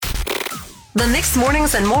The Mixed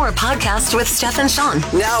Mornings and More podcast with Steph and Sean.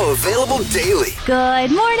 Now available daily.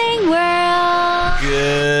 Good morning, world.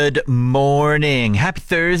 Good morning. Happy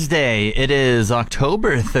Thursday. It is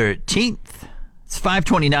October 13th. It's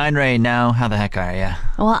 5:29 right now. How the heck are you?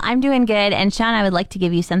 Well, I'm doing good. And Sean, I would like to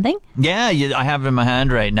give you something. Yeah, I have it in my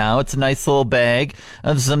hand right now. It's a nice little bag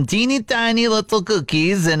of some teeny tiny little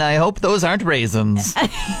cookies, and I hope those aren't raisins.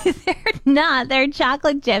 They're not. They're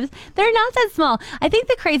chocolate chips. They're not that small. I think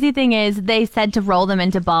the crazy thing is they said to roll them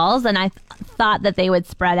into balls, and I thought that they would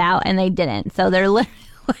spread out, and they didn't. So they're literally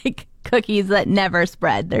like cookies that never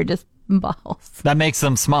spread. They're just balls. That makes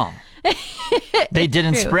them small. They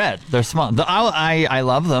didn't spread. They're small. I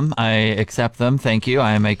love them. I accept them. Thank you.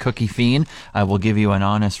 I am a cookie fiend. I will give you an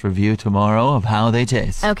honest review tomorrow of how they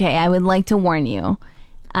taste. Okay, I would like to warn you.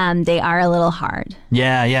 They are a little hard.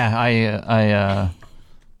 Yeah.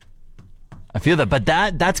 I feel that. But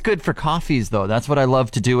that's good for coffees, though. That's what I love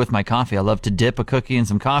to do with my coffee. I love to dip a cookie in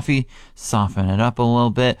some coffee, soften it up a little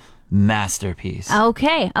bit. Masterpiece.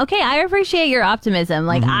 Okay. I appreciate your optimism.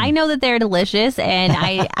 Like, I know that they're delicious, and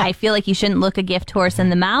I feel like you shouldn't look a gift horse in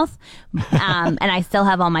the mouth. And I still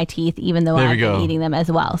have all my teeth, even though I've been eating them as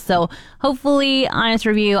well. So hopefully, honest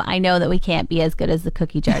review, I know that we can't be as good as the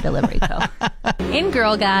Cookie Jar Delivery Co. In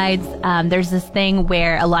Girl Guides, there's this thing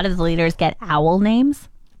where a lot of the leaders get owl names.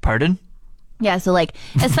 Pardon? Yeah, so like,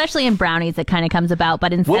 especially in brownies, it kind of comes about,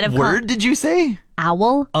 but instead of... What word did you say?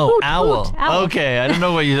 Owl. Oh, Hoot, owl. hoot, owl. Okay, I don't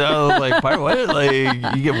know what you like. What? Like,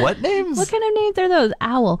 you get what names? What kind of names are those?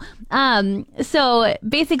 Owl. So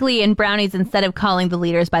basically, in brownies, instead of calling the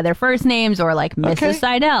leaders by their first names or like Mrs.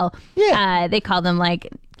 Seidel, they call them like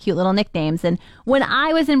cute little nicknames. And when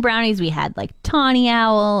I was in brownies, we had like Tawny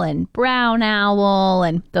Owl and Brown Owl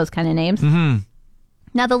and those kind of names. Mm-hmm.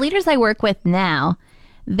 Now, the leaders I work with now,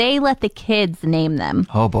 they let the kids name them.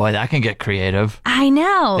 Oh boy, that can get creative. I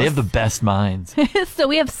know. They have the best minds. So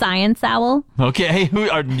we have Science Owl. Okay,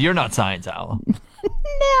 you're not Science Owl.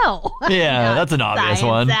 No. Yeah, that's an obvious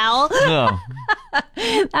one. Owl. No.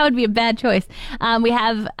 That would be a bad choice. We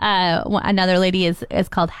have another lady is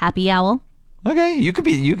called Happy Owl. Okay, you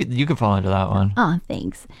could fall into that one. Oh,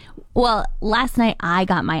 thanks. Well, last night I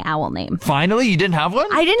got my owl name. Finally, you didn't have one?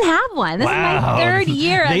 I didn't have one. This is my third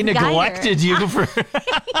year. They neglected you for.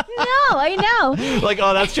 I know. Like,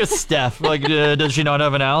 oh, that's just Steph. Like, does she not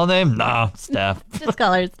have an owl name? Nah, Steph. Just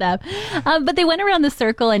call her Steph. But they went around the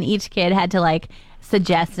circle, and each kid had to like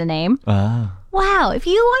suggest a name. Wow, if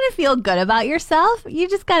you want to feel good about yourself, you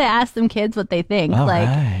just got to ask some kids what they think. All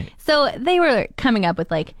right. So they were coming up with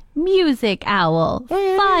like music owl,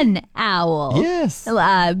 fun owl, yes,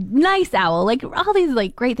 nice owl, like all these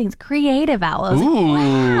like great things, creative owl. Ooh,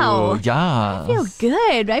 wow, yeah,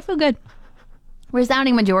 I feel good.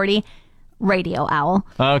 Resounding majority, radio owl.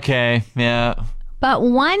 Okay, yeah. But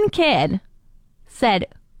one kid said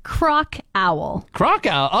croc owl. Croc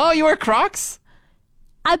owl. Oh, you wear Crocs?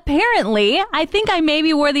 Apparently, I think I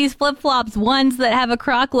maybe wore these flip-flops, ones that have a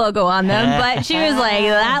Croc logo on them, but she was like,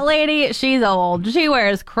 that lady, she's old. She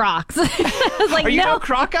wears Crocs. I was like, Are you a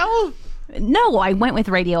Croc owl? No, I went with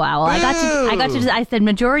Radio Owl. I said,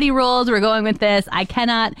 majority rules, we're going with this.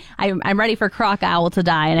 I'm ready for Croc Owl to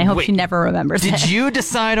die, and I hope she never remembers it. Did you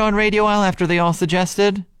decide on Radio Owl after they all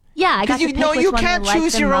suggested? Yeah, I got to pick which one you can't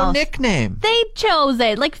choose your own nickname. They chose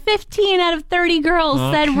it. Like 15 out of 30 girls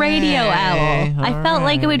said Radio Owl. I felt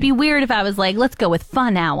like it would be weird if I was like, let's go with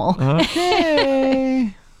Fun Owl.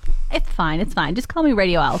 Okay. It's fine. Just call me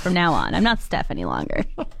Radio Owl from now on. I'm not Steph any longer.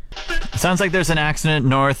 Sounds like there's an accident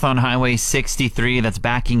north on Highway 63 that's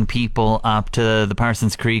backing people up to the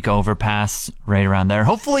Parsons Creek overpass right around there.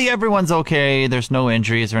 Hopefully everyone's okay. There's no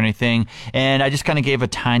injuries or anything. And I just kind of gave a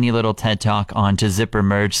tiny little TED Talk onto Zipper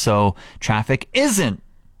Merge so traffic isn't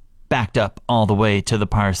backed up all the way to the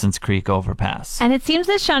Parsons Creek overpass. And it seems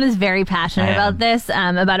that Sean is very passionate about this.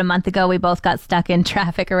 About a month ago, we both got stuck in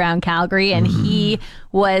traffic around Calgary, and he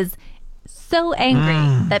was so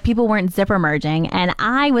angry that people weren't zipper merging. And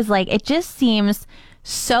I was like, it just seems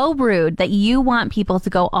so rude that you want people to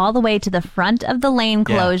go all the way to the front of the lane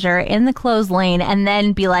closure in the closed lane and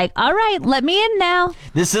then be like, all right, let me in now.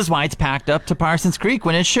 This is why it's packed up to Parsons Creek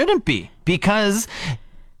when it shouldn't be. Because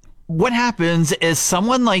what happens is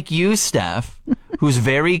someone like you, Steph, who's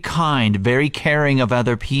very kind, very caring of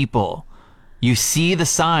other people, you see the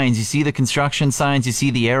signs, you see the construction signs, you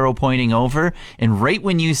see the arrow pointing over, and right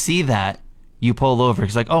when you see that, you pull over.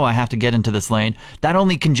 It's like, oh, I have to get into this lane. That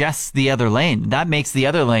only congests the other lane. That makes the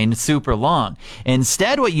other lane super long.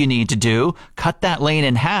 Instead, what you need to do, cut that lane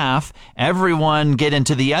in half, everyone get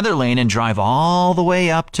into the other lane and drive all the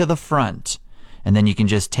way up to the front. And then you can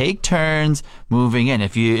just take turns moving in.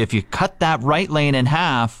 If you cut that right lane in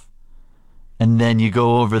half, And then you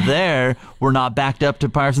go over there, we're not backed up to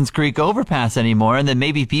Parsons Creek overpass anymore. And then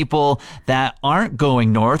maybe people that aren't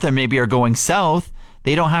going north and maybe are going south,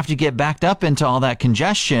 they don't have to get backed up into all that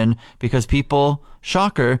congestion because people,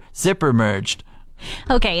 shocker, zipper merged.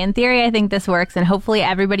 Okay, in theory, I think this works, and hopefully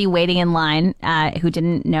everybody waiting in line who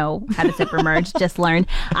didn't know how to zipper merge just learned.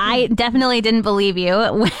 I definitely didn't believe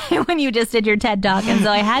you when you just did your TED Talk, and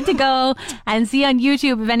so I had to go and see on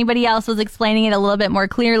YouTube if anybody else was explaining it a little bit more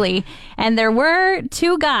clearly. And there were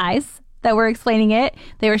 2 guys that were explaining it.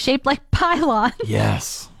 They were shaped like pylons.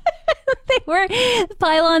 Yes. They were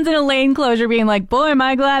pylons in a lane closure being like, boy, am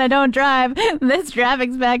I glad I don't drive. This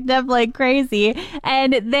traffic's backed up like crazy.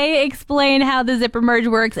 And they explain how the zipper merge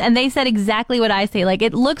works. And they said exactly what I say. Like,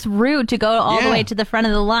 it looks rude to go all the way to the front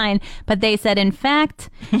of the line. But they said, in fact,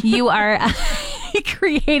 you are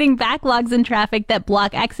creating backlogs in traffic that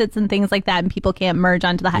block exits and things like that. And people can't merge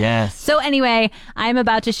onto the highway. Yes. So anyway, I'm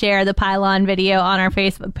about to share the pylon video on our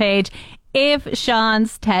Facebook page. If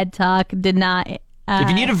Sean's TED Talk did not... if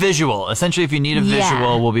you need a visual, essentially if you need a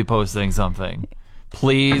visual, we'll be posting something.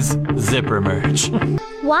 Please zipper merge.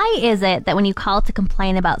 Why is it that when you call to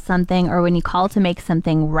complain about something or when you call to make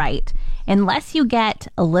something right, unless you get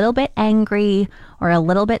a little bit angry or a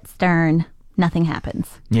little bit stern, nothing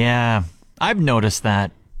happens? Yeah, I've noticed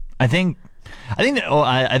that. I think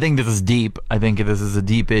this is deep. I think this is a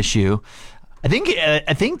deep issue. I think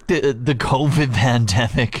the COVID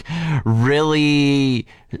pandemic really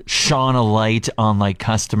shone a light on like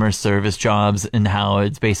customer service jobs and how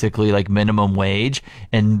it's basically like minimum wage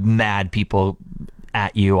and mad people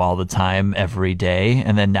at you all the time every day.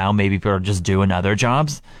 And then now maybe people are just doing other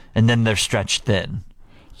jobs and then they're stretched thin.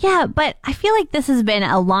 Yeah, but I feel like this has been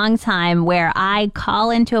a long time where I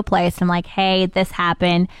call into a place and I'm like, hey, this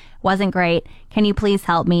happened. Wasn't great. Can you please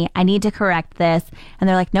help me? I need to correct this. And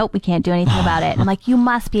they're like, nope, we can't do anything about it. And I'm like, you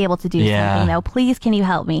must be able to do something though. Please, can you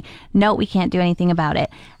help me? No, we can't do anything about it.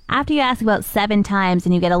 After you ask about 7 times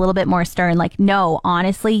and you get a little bit more stern, like, no,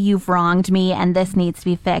 honestly, you've wronged me and this needs to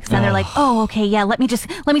be fixed. And they're like, oh, okay, yeah, let me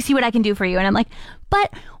see what I can do for you. And I'm like,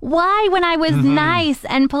 but why, when I was nice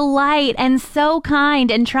and polite and so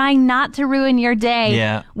kind and trying not to ruin your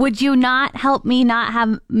day, would you not help me not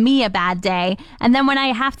have me a bad day? And then when I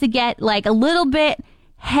have to get like a little bit,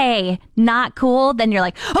 hey, not cool, then you're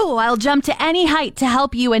like, oh, I'll jump to any height to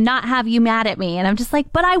help you and not have you mad at me. And I'm just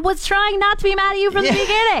like, but I was trying not to be mad at you from the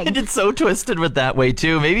beginning. And it's so twisted with that way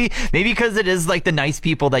too. Maybe because it is like the nice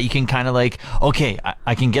people that you can kind of like, okay,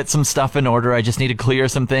 I can get some stuff in order. I just need to clear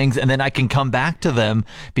some things. And then I can come back to them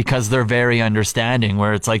because they're very understanding,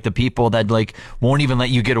 where it's like the people that like won't even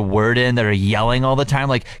let you get a word in, that are yelling all the time.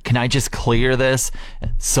 Like, can I just clear this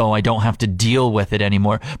so I don't have to deal with it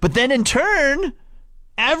anymore? But then in turn,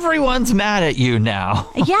 everyone's mad at you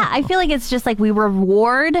now. Yeah, I feel like it's just like we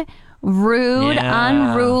reward rude,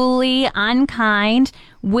 unruly, unkind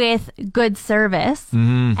with good service.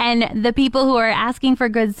 And the people who are asking for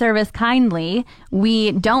good service kindly,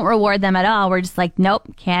 we don't reward them at all. We're just like,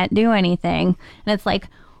 nope, can't do anything. And it's like,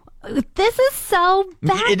 this is so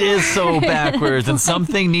backwards. It is so backwards, and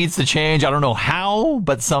something needs to change. I don't know how,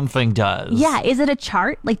 but something does. Yeah, is it a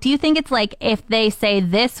chart? Like, do you think it's like if they say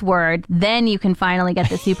this word, then you can finally get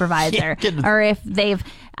the supervisor? Or if they've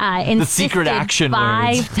insisted the secret action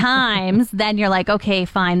 5 words. Times, then you're like, okay,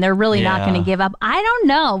 fine, they're really not going to give up. I don't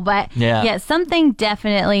know, but yeah, something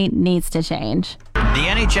definitely needs to change. The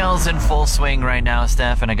NHL's in full swing right now,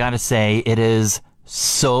 Steph, and I gotta say, it is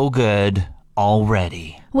so good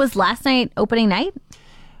already. Was last night opening night?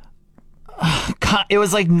 It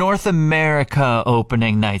was like North America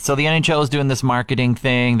opening night. So the NHL was doing this marketing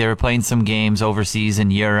thing. They were playing some games overseas in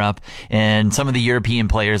Europe, and some of the European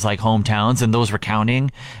players like hometowns, and those were counting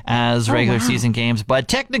as regular season games. But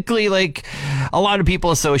technically, like, a lot of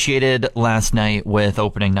people associated last night with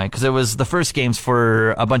opening night because it was the first games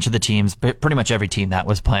for a bunch of the teams, pretty much every team that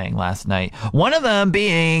was playing last night. One of them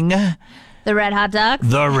being the Red Hot Ducks?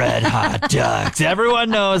 The Red Hot Ducks. Everyone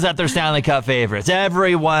knows that they're Stanley Cup favorites.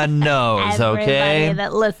 Everyone knows, okay? Everybody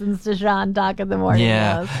that listens to Sean talk in the morning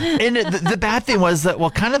knows. And the bad thing was that, well,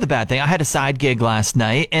 kind of the bad thing, I had a side gig last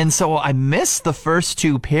night, and so I missed the first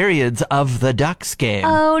 2 periods of the Ducks game.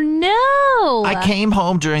 Oh, no. I came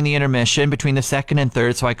home during the intermission between the second and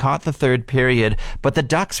third, so I caught the 3rd period, but the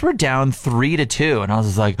Ducks were down 3-2, and I was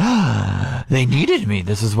just like, they needed me.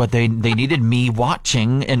 This is what they needed me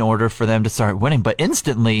watching in order for them to start winning. But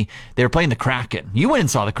instantly they were playing the Kraken. You went and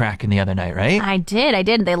saw the Kraken the other night, right? I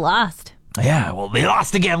did. They lost. Yeah, well, they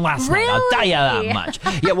lost again last night. I'll tell you that much.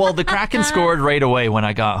 Yeah, well, the Kraken scored right away when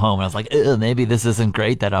I got home. I was like, maybe this isn't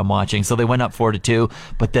great that I'm watching. So they went up 4-2,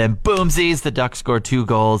 but then boomsies, the Ducks scored 2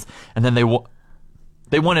 goals, and then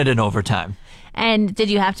They won it in overtime. And did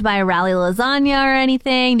you have to buy a rally lasagna or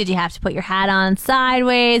anything? Did you have to put your hat on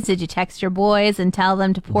sideways? Did you text your boys and tell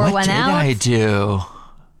them to pour one out? What did I do?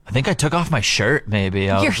 I think I took off my shirt, maybe.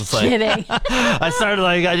 You're kidding. I started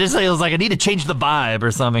I need to change the vibe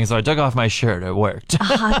or something, so I took off my shirt. It worked.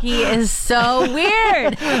 Hockey is so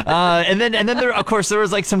weird. And then there, of course, there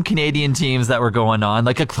was like some Canadian teams that were going on,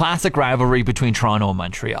 like a classic rivalry between Toronto and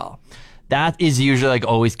Montreal. That is usually like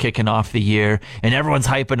always kicking off the year, and everyone's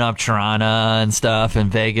hyping up Toronto and stuff. In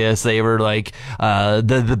Vegas, they were like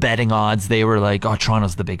the betting odds. They were like, oh,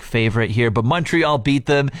 Toronto's the big favorite here, but Montreal beat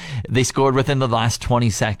them. They scored within the last 20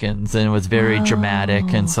 seconds, and it was very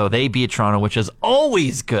dramatic. And so they beat Toronto, which is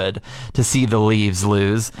always good to see the Leafs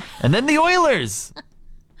lose. And then the Oilers.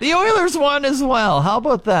 The Oilers won as well. How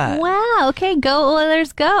about that? Wow. Okay, go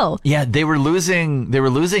Oilers, go. Yeah, they were losing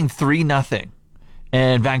 3-0.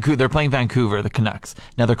 And Vancouver, they're playing Vancouver, the Canucks.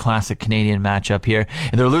 Another classic Canadian matchup here.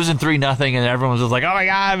 And they're losing 3-0, and everyone was just like, oh my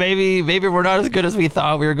God, maybe we're not as good as we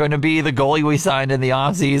thought we were going to be. The goalie we signed in the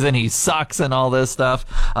offseason, he sucks and all this stuff.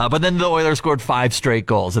 But then the Oilers scored 5 straight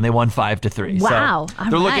goals, and they won 5-3. Wow. So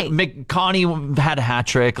they're looking, Connie had a hat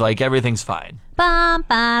trick, like everything's fine. Ba,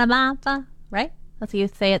 ba, ba, ba. Right? That's what you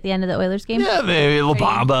say at the end of the Oilers game? Yeah, maybe La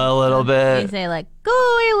Bamba a little bit. You say like, go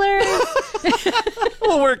Oilers!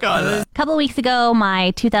 We'll work on it. A couple weeks ago,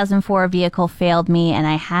 my 2004 vehicle failed me, and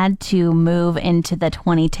I had to move into the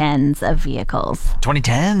 2010s of vehicles.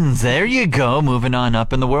 2010s, there you go. Moving on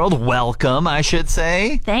up in the world. Welcome, I should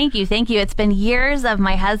say. Thank you. It's been years of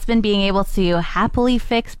my husband being able to happily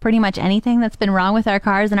fix pretty much anything that's been wrong with our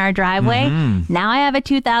cars in our driveway. Mm-hmm. Now I have a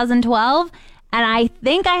 2012. And I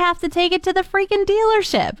think I have to take it to the freaking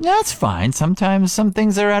dealership. That's fine. Sometimes some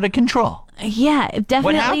things are out of control. Yeah,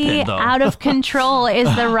 definitely out of control is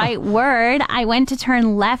the right word. I went to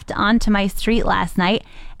turn left onto my street last night,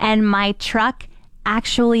 and my truck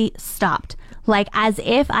actually stopped. Like as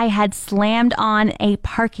if I had slammed on a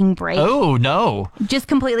parking brake. Oh, no. Just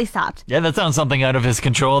completely stopped. Yeah, that sounds something out of his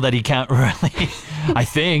control that he can't really, I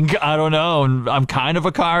think. I don't know. I'm kind of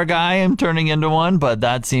a car guy. I'm turning into one, but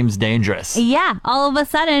that seems dangerous. Yeah. All of a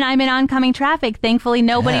sudden, I'm in oncoming traffic. Thankfully,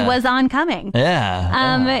 nobody was oncoming.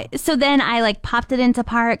 Yeah. So then I like popped it into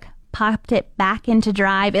park, popped it back into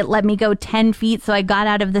drive. It let me go 10 feet, so I got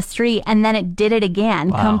out of the street, and then it did it again.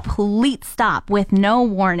 Wow. Complete stop with no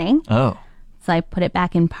warning. Oh. So I put it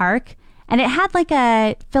back in park, and it had like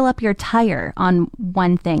a fill up your tire on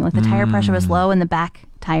one thing. Like the tire pressure was low in the back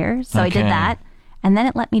tire. So I did that, and then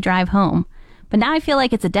it let me drive home. But now I feel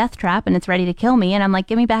like it's a death trap and it's ready to kill me. And I'm like,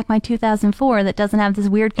 give me back my 2004 that doesn't have this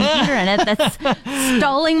weird computer in it that's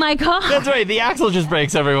stalling my car. That's right. The axle just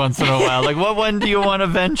breaks every once in a while. Like, what one do you want to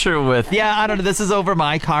venture with? Yeah, I don't know. This is over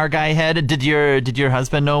my car guy head. Did your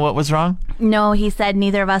husband know what was wrong? No, he said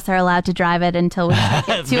neither of us are allowed to drive it until we take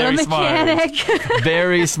it to a mechanic.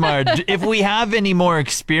 Very smart. If we have any more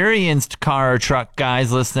experienced car or truck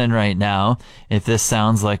guys listening right now, if this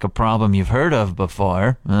sounds like a problem you've heard of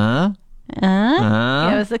before, give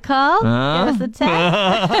us a call. Give us a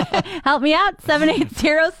text. Help me out.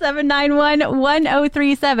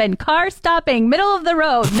 780-791-1037. Car stopping, middle of the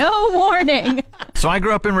road, no warning. So I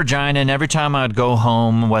grew up in Regina, and every time I would go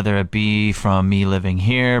home, whether it be from me living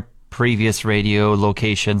here, previous radio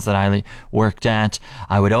locations that I worked at,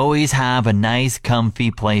 I would always have a nice,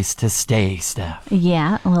 comfy place to stay, Steph.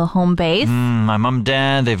 Yeah, a little home base. My mom and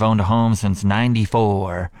dad, they've owned a home since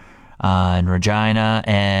 94 in Regina,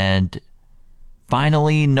 and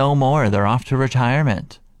finally, no more. They're off to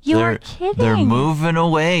retirement. You're kidding. They're moving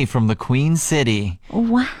away from the Queen City.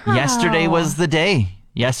 Wow. Yesterday was the day.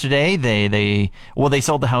 Yesterday, they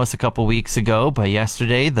sold the house a couple weeks ago, but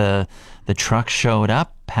yesterday the truck showed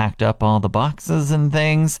up, packed up all the boxes and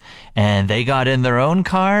things, and they got in their own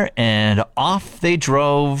car and off they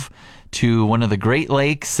drove to one of the Great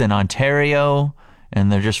Lakes in Ontario, and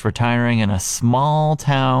they're just retiring in a small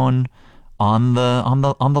town on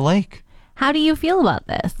the lake. How do you feel about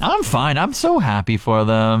this? I'm fine. I'm so happy for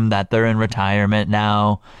them that they're in retirement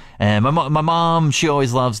now. And my mom, she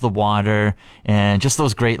always loves the water, and just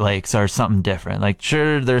those Great Lakes are something different. Like,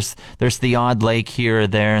 sure, there's the odd lake here or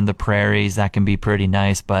there in the prairies that can be pretty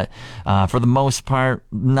nice, but for the most part,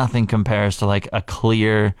 nothing compares to like a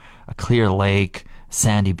clear lake,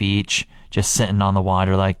 sandy beach, just sitting on the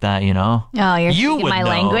water like that, you know? Oh, you're You speaking would my know.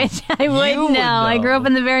 language. I You would would know. I grew up know.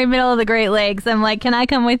 in the very middle of the Great Lakes. I'm like, can I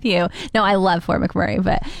come with you? No, I love Fort McMurray,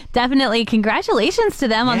 but definitely congratulations to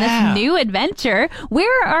them on Yeah. this new adventure.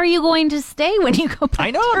 Where are you going to stay when you go back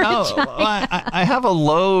I don't to know. Regina? I have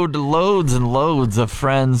loads and loads of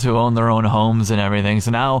friends who own their own homes and everything.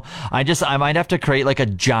 So now I might have to create like a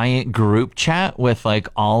giant group chat with like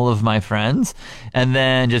all of my friends and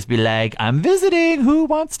then just be like, I'm visiting. Who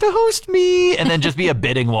wants to host me? And then just be a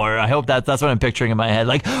bidding war. I hope that's what I'm picturing in my head.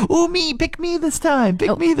 Like, ooh, pick me this time.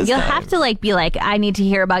 Pick me this You'll time. have to be like, I need to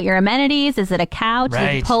hear about your amenities. Is it a couch? Is it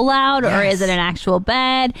Right. a pull-out? Or Yes. is it an actual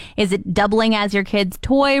bed? Is it doubling as your kid's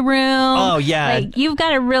toy room? Oh, yeah. Like, you've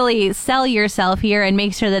got to really sell yourself here and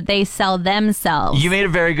make sure that they sell themselves. You made a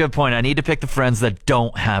very good point. I need to pick the friends that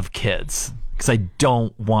don't have kids because I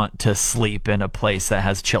don't want to sleep in a place that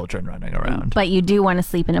has children running around. But you do want to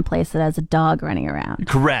sleep in a place that has a dog running around.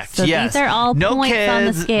 Correct. So yes. these are all no points kids, on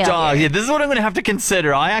the scale dog. here. Yeah, this is what I'm going to have to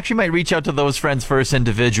consider. I actually might reach out to those friends first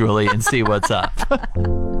individually and see what's up.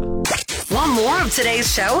 Want more of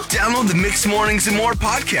today's show? Download the Mixed Mornings and More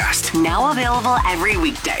podcast. Now available every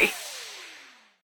weekday.